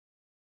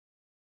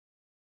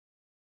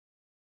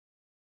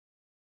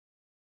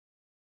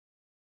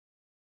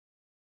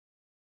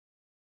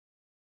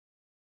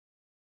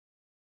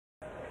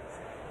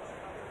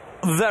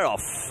They're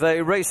off. They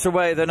race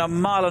away then a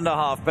mile and a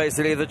half,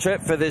 basically, the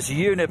trip for this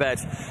Unibet.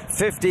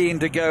 15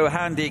 to go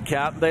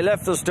handicap. They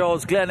left the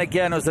stalls. Glen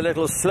again was a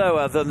little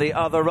slower than the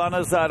other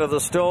runners out of the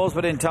stalls,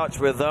 but in touch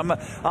with them.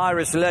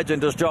 Irish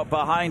Legend has dropped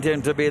behind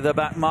him to be the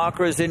back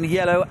marker. Is in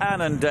yellow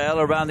Annandale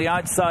around the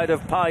outside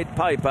of Pied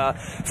Piper.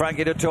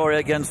 Frankie Dettori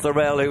against the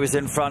rail, who was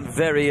in front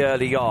very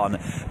early on.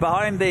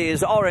 Behind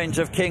these, orange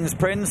of King's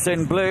Prince,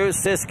 in blue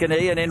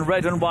Siskany, and in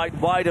red and white,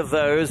 wide of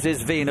those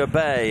is Vina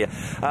Bay.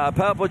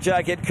 Purple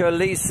jacket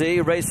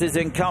Khaleesi races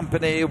in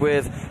company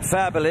with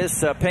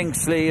Fabulous, pink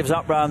sleeves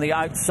up round the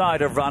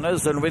outside of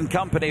runners, and in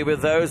company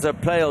with those a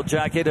pale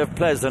jacket of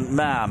Pleasant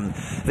Man.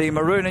 The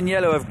maroon and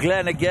yellow of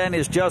Glen again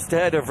is just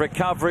ahead of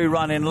Recovery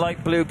Run in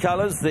light blue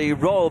colours. The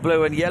royal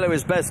blue and yellow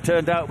is best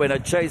turned out winner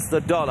Chase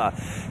the Dollar.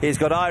 He's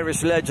got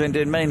Irish Legend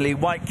in mainly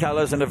white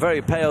colours and a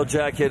very pale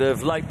jacket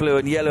of light blue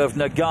and yellow of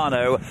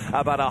Nagano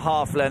about a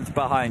half length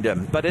behind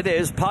him. But it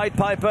is Pied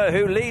Piper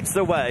who leads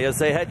the way as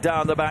they head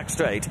down the back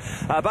straight.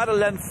 About a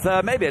length,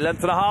 maybe a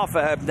length and a half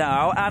ahead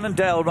now.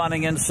 Annandale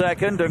running in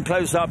second, and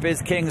close up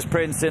is King's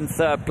Prince in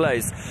third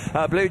place.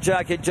 Blue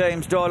jacket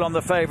James Doyle on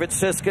the favourite.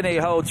 Siskany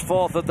holds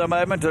fourth at the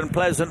moment, and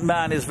Pleasant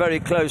Man is very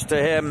close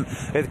to him,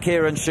 with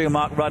Kieran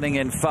Schumacher running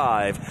in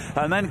five.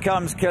 And then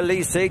comes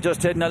Khaleesi,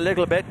 just hidden a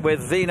little bit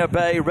with Vina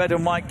Bay, red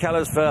and white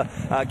colours for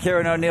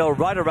Kieran O'Neill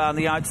right around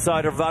the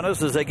outside of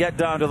runners as they get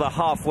down to the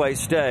halfway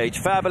stage.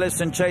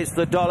 Fabulous and Chase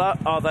the Dollar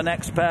are the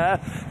next pair.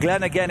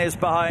 Glen again is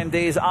behind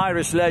these.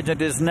 Irish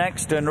Legend is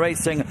next, and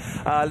racing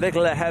a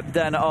little ahead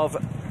then of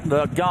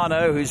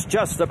Nagano, who's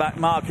just the back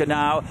marker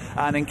now,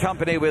 and in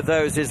company with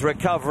those is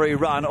Recovery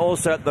Run,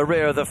 also at the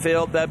rear of the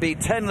field. There'll be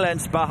 10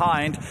 lengths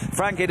behind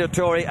Frankie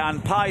Dettori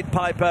and Pied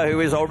Piper, who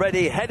is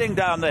already heading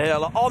down the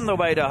hill on the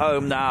way to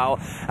home now,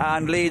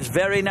 and leads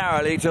very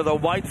narrowly to the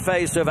white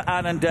face of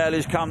Annandale,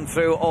 who's come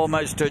through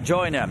almost to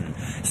join him.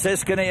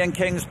 Siskany and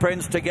King's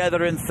Prince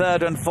together in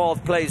third and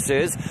fourth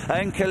places,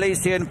 and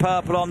Khaleesi in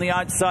purple on the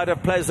outside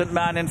of Pleasant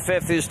Man in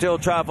fifth, who still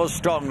travels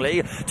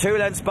strongly. 2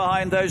 lengths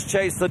behind those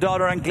Chase the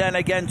Dollar and Glen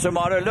again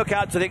tomorrow. Look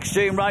out to the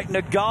extreme right.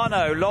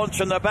 Nagano launched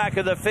from the back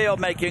of the field,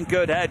 making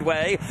good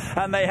headway,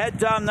 and they head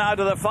down now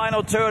to the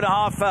final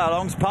 2.5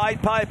 furlongs.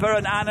 Pied Piper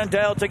and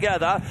Annandale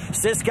together.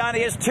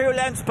 Siskany is 2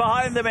 lengths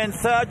behind them in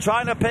third,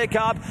 trying to pick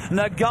up.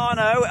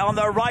 Nagano on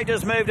the right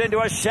has moved into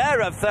a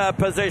share of third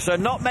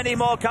position. Not many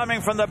more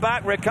coming from the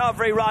back.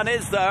 Recovery Run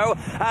is, though,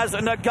 as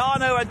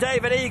Nagano and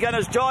David Egan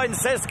has joined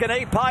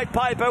Siskany. Pied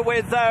Piper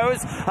with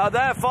those.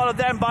 They're followed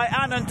then by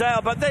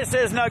Annandale, but this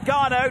is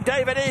Nagano.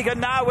 David Egan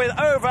now with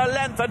over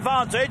length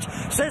advantage.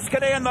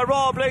 Siskany in the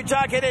royal blue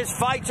jacket is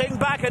fighting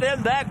back at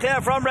him. They're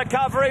clear from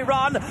Recovery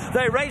Run.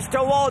 They race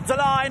towards the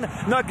line.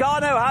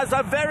 Nagano has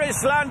a very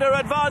slender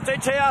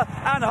advantage here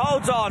and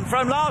holds on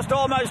from last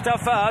almost to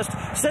first.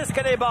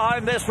 Siskany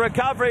behind this.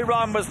 Recovery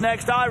Run was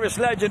next. Irish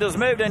Legend has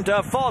moved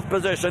into fourth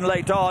position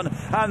late on,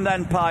 and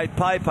then Pied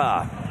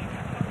Piper.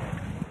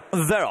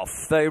 They're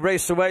off. They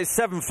race away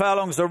 7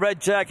 furlongs. The red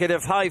jacket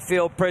of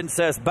Highfield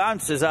Princess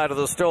bounces out of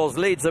the stalls,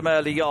 leads them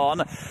early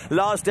on.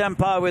 Last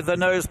Empire with the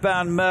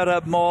noseband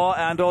Murder Moore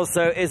and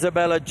also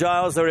Isabella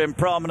Giles are in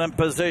prominent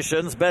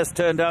positions. Best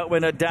turned out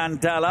winner Dan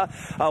Dalla.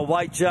 A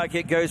white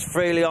jacket goes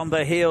freely on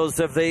the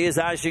heels of these.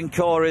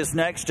 Agincourt is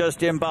next,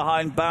 just in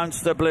behind Bounce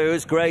the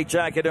Blues. Grey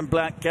jacket and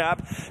black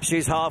cap.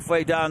 She's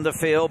halfway down the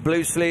field.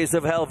 Blue sleeves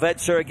of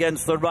Helvetia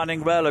against the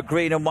running rail. A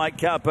green and white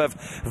cap of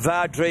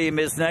Vadream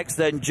is next.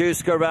 Then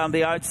Juska around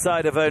the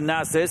outside of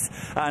Onassis,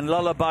 and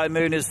Lullaby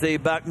Moon is the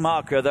back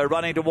marker. They're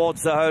running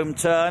towards the home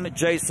turn.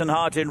 Jason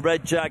Hart in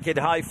red jacket,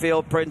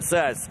 Highfield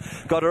Princess.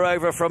 Got her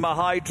over from a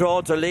high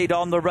draw to lead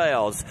on the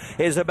rails.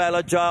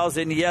 Isabella Giles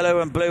in yellow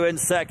and blue in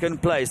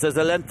second place. There's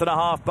a length and a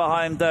half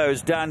behind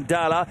those. Dan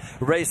Dalla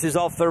races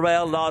off the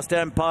rail. Last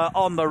Empire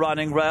on the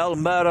running rail.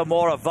 Murder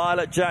Moore, a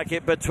violet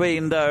jacket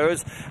between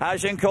those.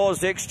 Agincourt's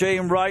the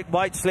extreme right,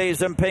 white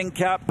sleeves and pink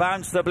cap.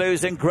 Bounce the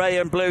Blues in grey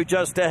and blue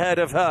just ahead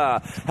of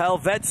her.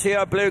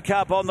 Helvetia blue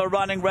cap on the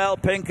running rail,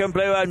 pink and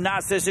blue.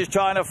 Onassis is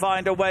trying to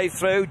find a way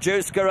through.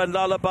 Juska and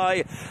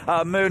Lullaby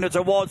Moon are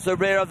towards the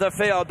rear of the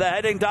field. They're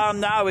heading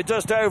down now with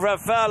just over a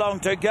furlong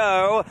to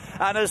go,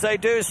 and as they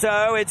do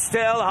so, it's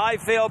still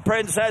Highfield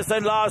Princess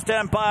and Last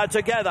Empire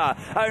together.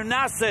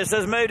 Onassis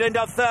has moved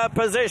into third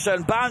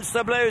position. Bounce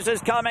the Blues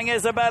is coming.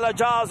 Isabella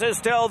Giles is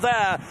still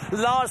there.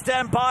 Last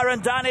Empire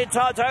and Danny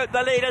Todd hope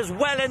the leaders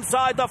well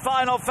inside the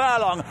final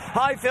furlong.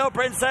 Highfield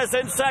Princess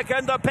in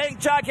second. The pink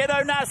jacket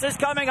Onassis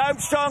coming home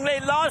strongly.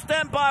 Last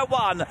Empire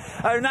won.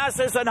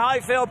 Onassis and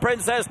Highfield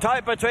Princess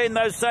tight between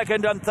those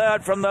second and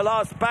third. From the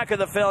last back of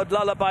the field,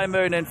 Lullaby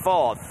Moon in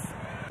fourth.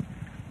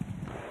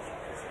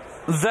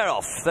 They're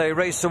off. They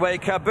race away.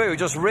 Caboo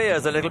just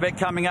rears a little bit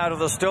coming out of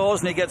the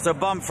stalls, and he gets a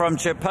bump from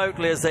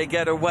Chipotle as they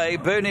get away.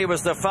 Booney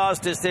was the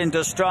fastest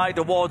into stride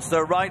towards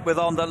the right, with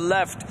on the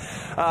left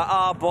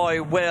our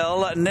boy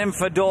Will.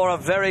 Nymphadora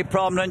very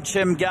prominent.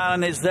 Chim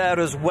Gallen is there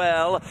as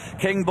well.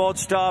 Kingboard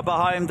Star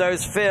behind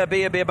those.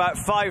 Fearby will be about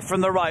 5 from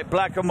the right.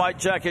 Black and White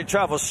Jacket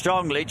travels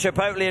strongly.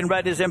 Chipotle in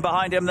red is in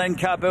behind him. Then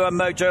Caboo and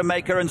Mojo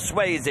Maker and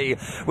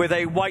Swayze with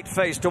a white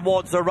face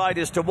towards the right,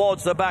 is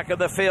towards the back of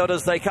the field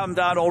as they come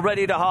down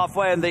already to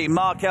halfway in the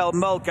Markel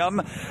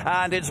Molecomb,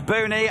 and it's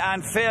Booney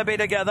and Fearby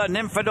together.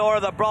 Nymphadora,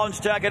 the bronze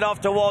jacket,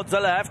 off towards the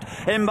left.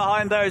 In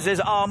behind those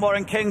is Armour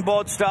and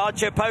Kingboard Star.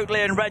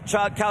 Chipotle in red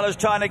chart colours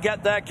trying to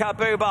get there.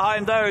 Caboo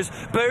behind those.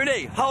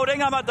 Booney holding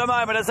them at the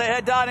moment as they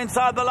head down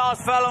inside the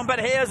last furlong, but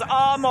here's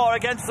Armour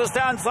against the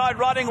standside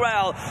running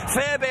rail.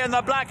 Fearby in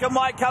the black and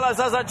white colours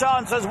has a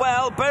chance as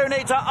well.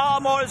 Booney to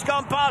Armour has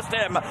gone past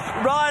him.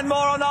 Ryan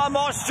Moore on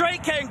Armour,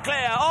 streaking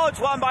clear. Oh, it's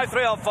won by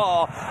 3 or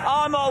 4.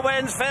 Armour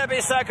wins,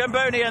 Fearby second,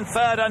 Booney in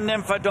third, and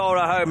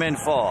Nymphadora home in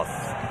fourth.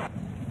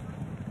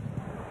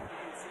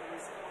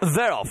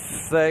 They're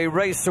off. They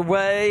race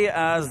away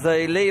as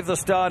they leave the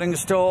starting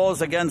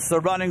stalls against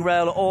the running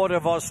rail Order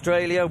of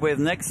Australia, with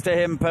next to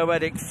him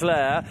Poetic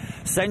Flair.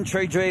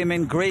 Century Dream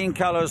in green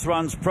colours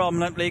runs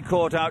prominently.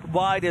 Caught out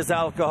wide is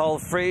Alcohol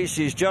Free.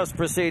 She's just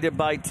preceded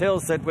by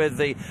Tilsit with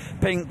the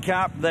pink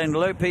cap. Then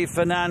Lope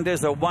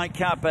Fernandez, a white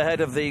cap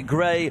ahead of the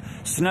grey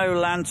Snow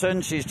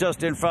Lantern. She's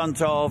just in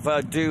front of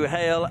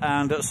Duhale,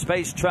 and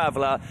Space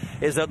Traveller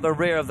is at the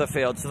rear of the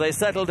field. So they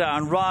settle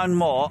down. Ryan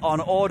Moore on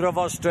Order of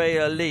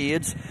Australia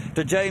leads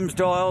to James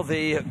Doyle,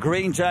 the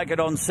green jacket,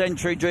 on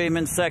Century Dream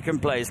in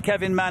second place.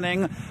 Kevin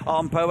Manning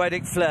on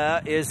Poetic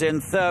Flair is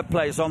in third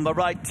place. On the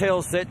right,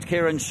 Tilsit,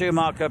 Kieran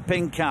Schumacher,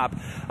 pink cap.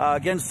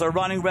 Against the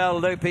running rail,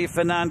 Lope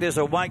Fernandez,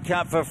 a white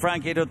cap for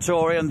Frankie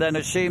Dettori, and then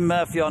Ashim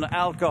Murphy on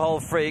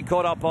Alcohol Free.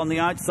 Caught up on the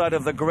outside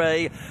of the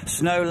grey,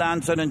 Snow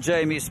Lantern and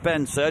Jamie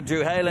Spencer.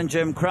 Duhale and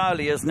Jim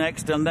Crowley is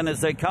next, and then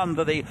as they come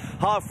to the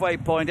halfway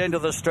point into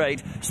the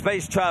straight,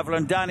 Space Traveller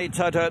and Danny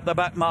Tutto at the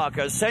back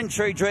markers.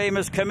 Century Dream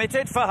is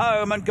committed for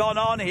home and gone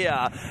on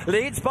here.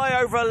 Leads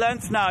by over a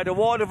length now to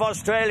Ward of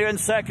Australia in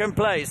second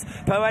place.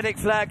 Poetic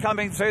Flair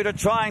coming through to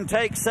try and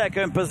take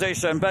second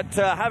position, but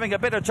having a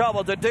bit of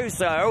trouble to do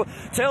so.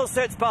 Till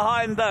sits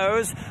behind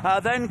those.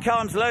 Then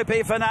comes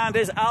Lope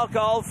Fernandez.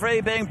 Alcohol Free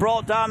being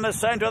brought down the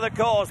centre of the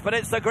course, but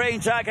it's the green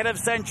jacket of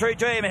Century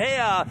Dream.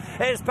 Here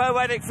is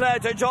Poetic Flair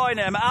to join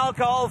him.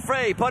 Alcohol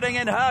Free putting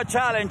in her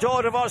challenge.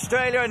 Order of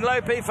Australia and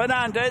Lope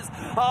Fernandez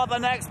are the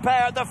next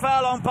pair at the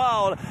furlong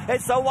pole.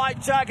 It's the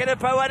white jacket of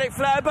Poetic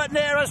Flair, but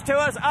nearest to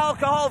us,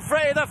 Alcohol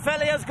Free. The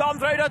filly has gone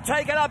through to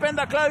take it up in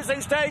the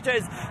closing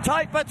stages.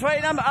 Tight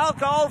between them.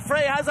 Alcohol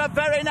Free has a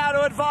very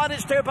narrow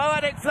advantage to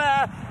Poetic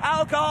Flair.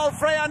 Alcohol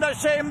Free and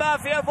Ashim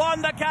Murphy have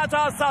won the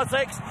Qatar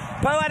Sussex.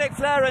 Poetic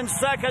Flair in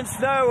second.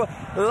 Snow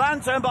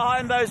Lantern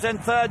behind those in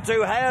third.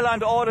 Duhale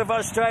and Order of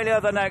Australia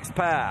the next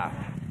pair.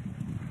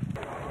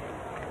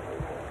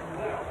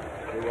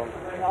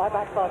 No, I've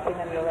had passing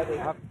them already.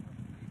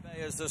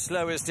 Is the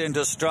slowest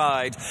into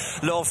stride.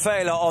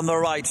 Lorfela on the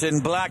right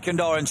in black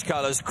and orange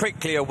colours,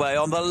 quickly away.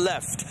 On the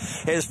left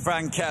is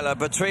Frankella.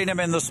 Between him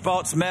in the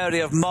spots,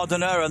 Mary of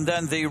Modena, and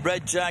then the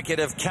red jacket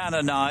of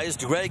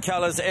Canonized. Grey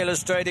colours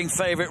illustrating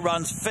favourite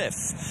runs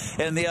fifth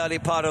in the early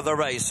part of the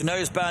race.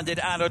 Nose-banded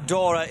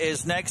Anadora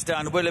is next,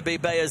 and Willoughby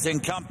Bay is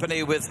in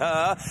company with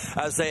her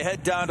as they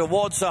head down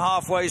towards the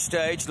halfway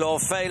stage.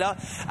 Lorfela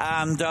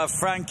and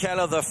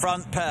Frankella, the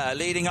front pair,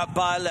 leading up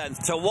by a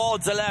length.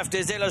 Towards the left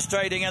is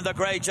illustrating in the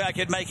grey jacket,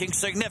 making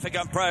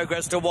significant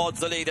progress towards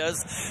the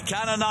leaders.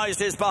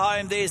 Canonized is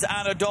behind these.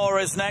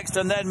 Anadora is next,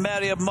 and then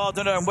Mary of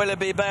Modena and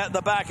Willoughby Bay at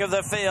the back of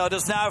the field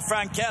as now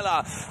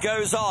Frankella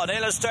goes on.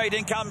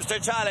 Illustrating comes to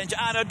challenge.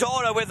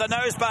 Anadora with the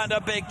noseband,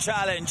 a big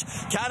challenge.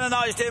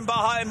 Canonized in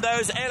behind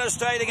those.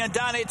 Illustrating and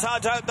Danny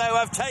Tutto, though,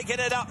 have taken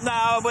it up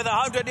now, and with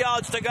 100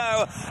 yards to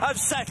go have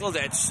settled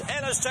it.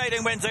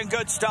 Illustrating wins in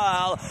good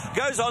style.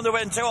 Goes on to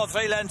win 2 or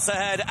 3 lengths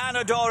ahead.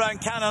 Anadora and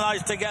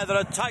Canonized together,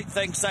 a tight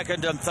thing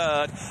second and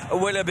third.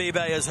 Willoughby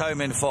Bay is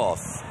home in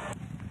fourth.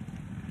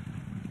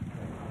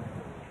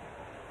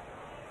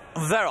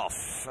 They're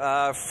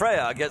off.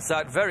 Freya gets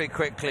out very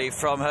quickly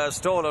from her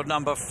stall of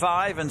number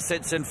 5 and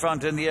sits in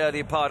front in the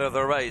early part of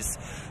the race.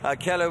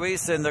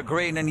 Achelois in the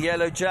green and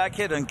yellow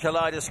jacket and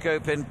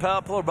Kaleidoscope in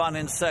purple run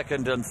in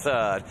second and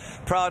third.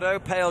 Prado,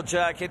 pale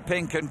jacket,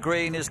 pink and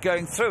green, is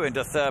going through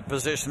into third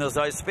position as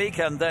I speak,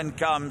 and then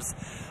comes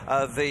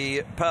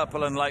the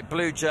purple and light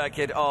blue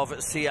jacket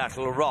of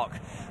Seattle Rock.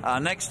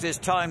 Next is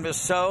Timeless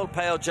Soul,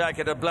 pale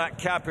jacket, a black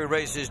cap, who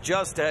races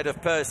just ahead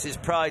of Percy's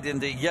Pride in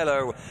the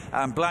yellow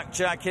and black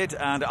jacket.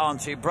 Goodwood, and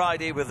Auntie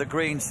Bridie with the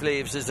green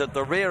sleeves is at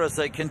the rear as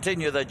they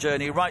continue their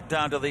journey right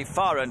down to the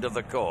far end of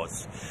the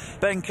course.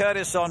 Ben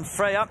Curtis on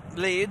Freya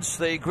leads.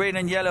 The green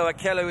and yellow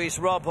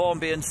Achelois, Rob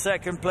Hornby in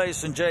second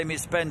place, and Jamie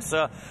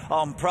Spencer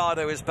on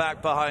Prado is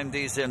back behind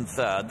these in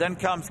third. Then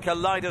comes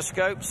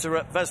Kaleidoscope.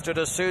 Sylvester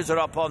de Souza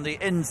up on the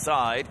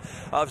inside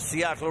of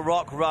Seattle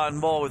Rock. Ryan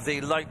Moore with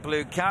the light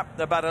blue cap.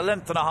 About a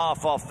length and a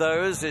half off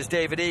those is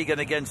David Egan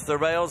against the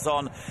rails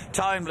on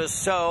Timeless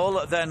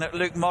Soul. Then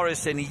Luke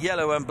Morris in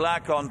yellow and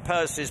black on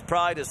Percy's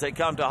Pride as they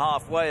come to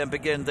halfway and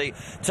begin the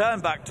turn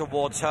back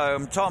towards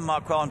home. Tom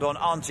Marquand on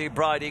Auntie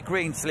Bridie,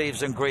 green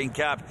sleeves and green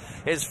cap,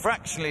 is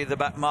fractionally the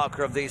back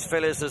marker of these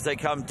fillies as they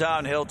come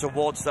downhill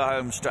towards the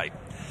home straight.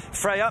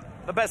 Freya,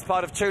 the best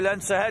part of 2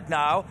 lengths ahead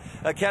now.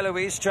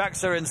 Achelois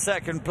tracks her in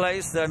second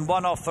place. Then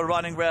one off the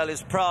running rail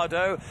is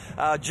Prado,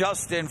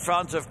 just in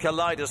front of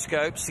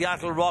Kaleidoscope.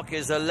 Seattle Rock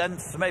is a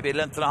length, maybe a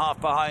length and a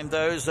half behind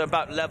those.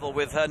 About level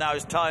with her now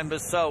is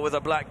Timeless Soul with a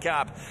black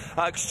cap.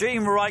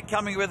 Extreme right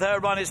coming with her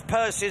run is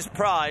Percy's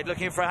Pride.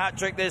 Looking for a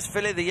hat-trick, this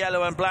filly. The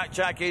yellow and black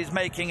jacket is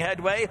making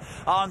headway.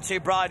 Auntie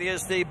Bridie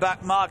is the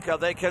back marker.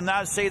 They can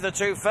now see the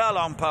 2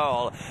 furlong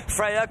pole.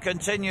 Freya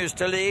continues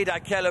to lead.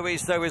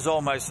 Achelois, though, is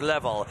almost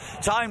level.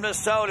 Timeless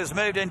Soul has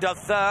moved into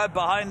third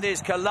behind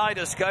these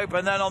Kaleidoscope,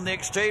 and then on the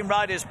extreme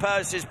right is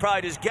Percy's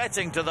Pride, is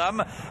getting to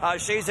them.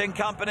 She's in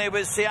company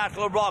with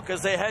Seattle Rock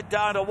as they head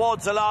down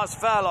towards the last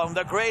furlong.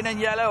 The green and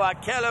yellow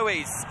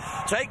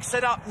Achelois takes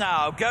it up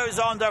now, goes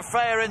on to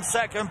Freya in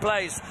second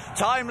place.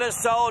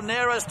 Timeless Soul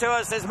nearest to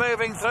us is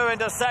moving through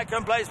into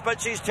second place,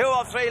 but she's 2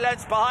 or 3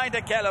 lengths behind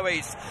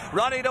Achelois.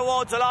 Running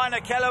towards the line,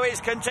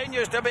 Achelois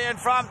continues to be in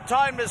front.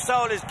 Timeless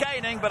Soul is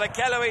gaining, but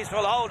Achelois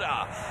will hold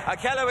her.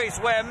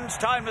 Achelois wins.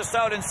 Timeless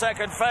Soul in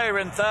second, Freya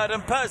in third,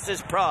 and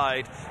Percy's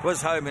Pride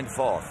was home in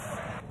fourth.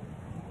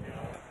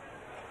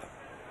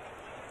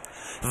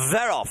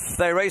 They're off.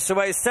 They race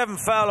away. 7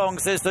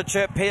 furlongs is the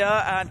trip here,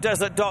 and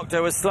Desert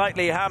Doctor was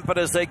slightly hampered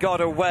as they got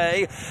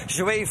away.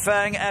 Shui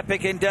Feng,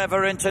 Epic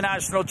Endeavour,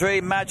 International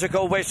Dream,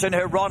 Magical Wish and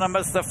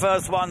Hieronymus, the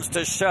first ones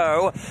to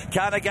show.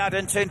 Canagat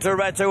and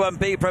Tintoretto and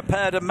Be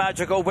Prepared and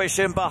Magical Wish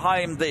in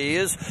behind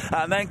these.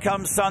 And then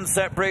comes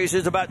Sunset Breeze,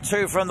 who's about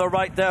 2 from the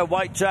right there,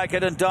 white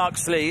jacket and dark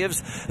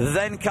sleeves.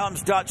 Then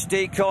comes Dutch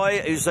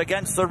Decoy, who's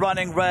against the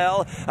running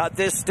rail. At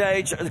this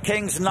stage,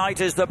 King's Knight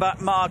is the back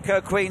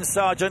marker, Queen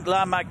Sergeant,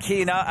 La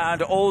Machina,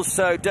 and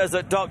also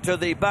Desert Doctor,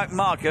 the back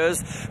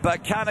markers.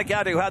 But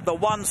Canagat, who had the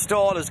 1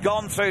 stall, has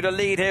gone through to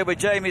lead here with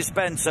Jamie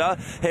Spencer.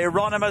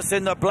 Hieronymus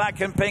in the black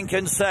and pink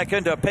in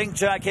second. A pink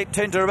jacket,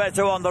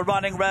 Tintoretto on the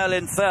running rail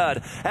in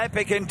third.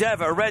 Epic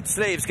Endeavour, red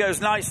sleeves, goes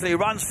nicely,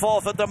 runs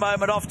fourth at the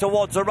moment, off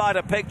towards the right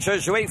of picture.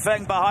 Shui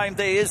Feng behind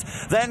these.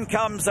 Then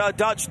comes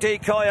Dutch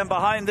Decoy, and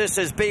behind this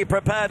is Be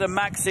Prepared and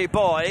Maxi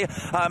Boy.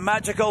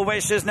 Magical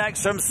Wish is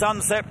next from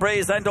Sunset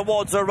Breeze. Then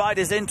towards the right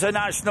is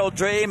International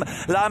Dream.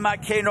 La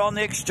Machina on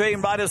the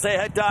extreme right as they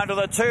head down to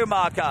the 2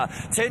 marker.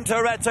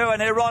 Tintoretto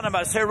and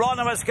Hieronymus.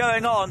 Hieronymus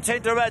going on.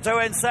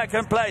 Tintoretto in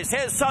second place.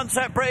 Here's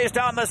Sunset Breeze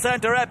down the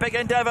centre. Epic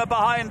Endeavour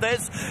behind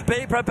this.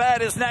 Be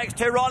Prepared is next.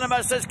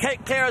 Hieronymus is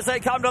kicked clear as they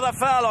come to the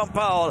furlong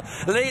pole.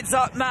 Leads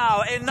up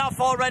now.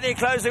 Enough already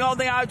closing on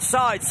the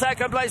outside.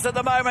 Second place at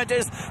the moment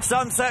is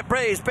Sunset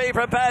Breeze. Be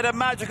Prepared and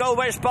Magical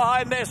Wish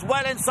behind this.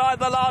 Well inside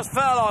the last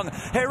furlong.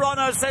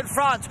 Hieronymus in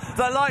front.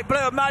 The light blue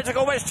of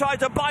Magical Wish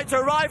tried to bite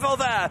a rival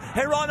there.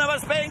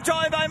 Hieronymus being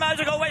joined by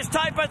Magical Wish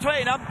tight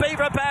between, and Be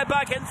Prepared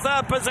back in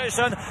third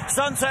position.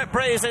 Sunset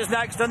Breeze is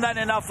next, and then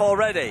Enough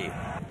Already.